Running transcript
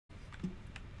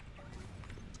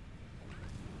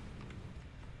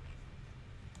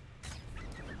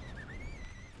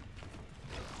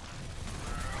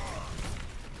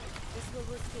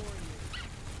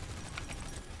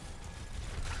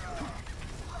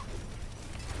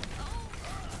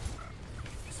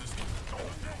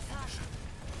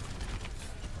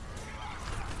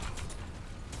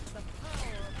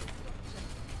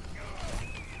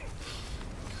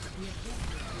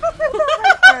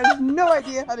no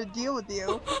idea how to deal with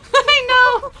you. I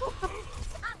know!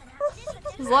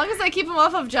 As long as I keep him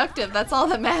off objective, that's all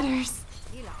that matters.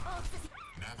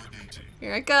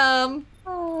 Here I come.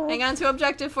 Hang on to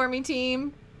objective for me,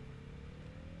 team.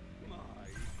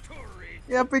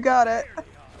 Yep, we got it.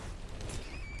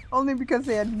 Only because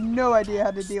they had no idea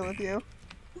how to deal with you.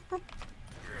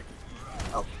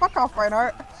 Oh, fuck off,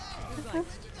 Reinhardt.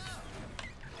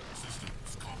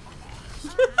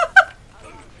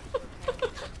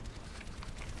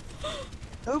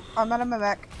 Oop, I'm out of my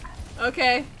mech.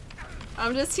 Okay.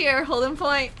 I'm just here, holding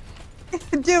point.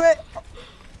 Do it!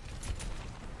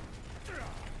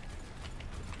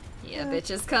 Yeah,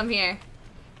 bitches, come here.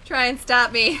 Try and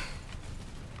stop me.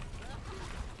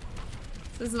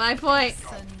 This is my point.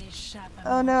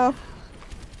 Oh no.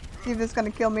 Steve's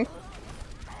gonna kill me.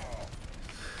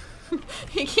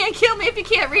 You can't kill me if you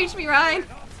can't reach me, Ryan.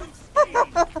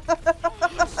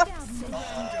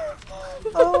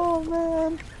 Oh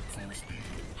man.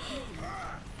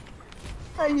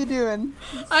 How you doing?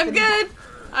 I'm good.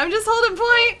 I'm just holding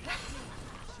point.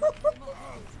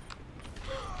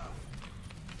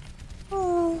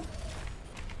 Oh.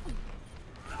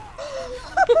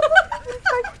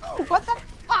 What the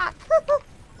fuck?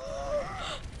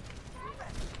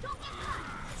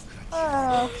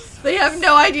 They have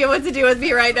no idea what to do with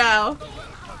me right now.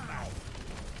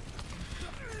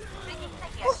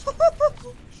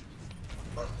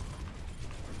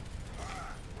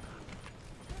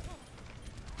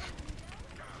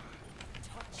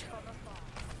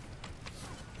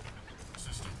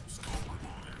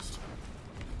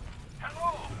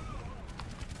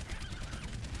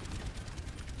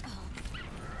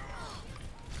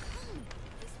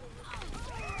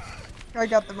 I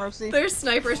got the mercy. There's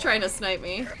snipers trying to snipe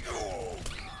me.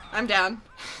 I'm down.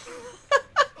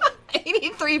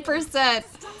 83%.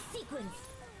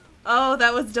 Oh,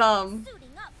 that was dumb.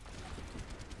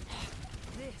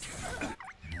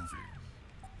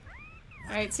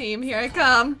 Alright, team, here I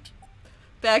come.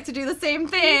 Back to do the same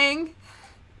thing.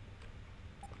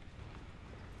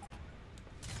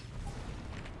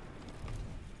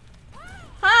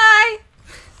 Hi!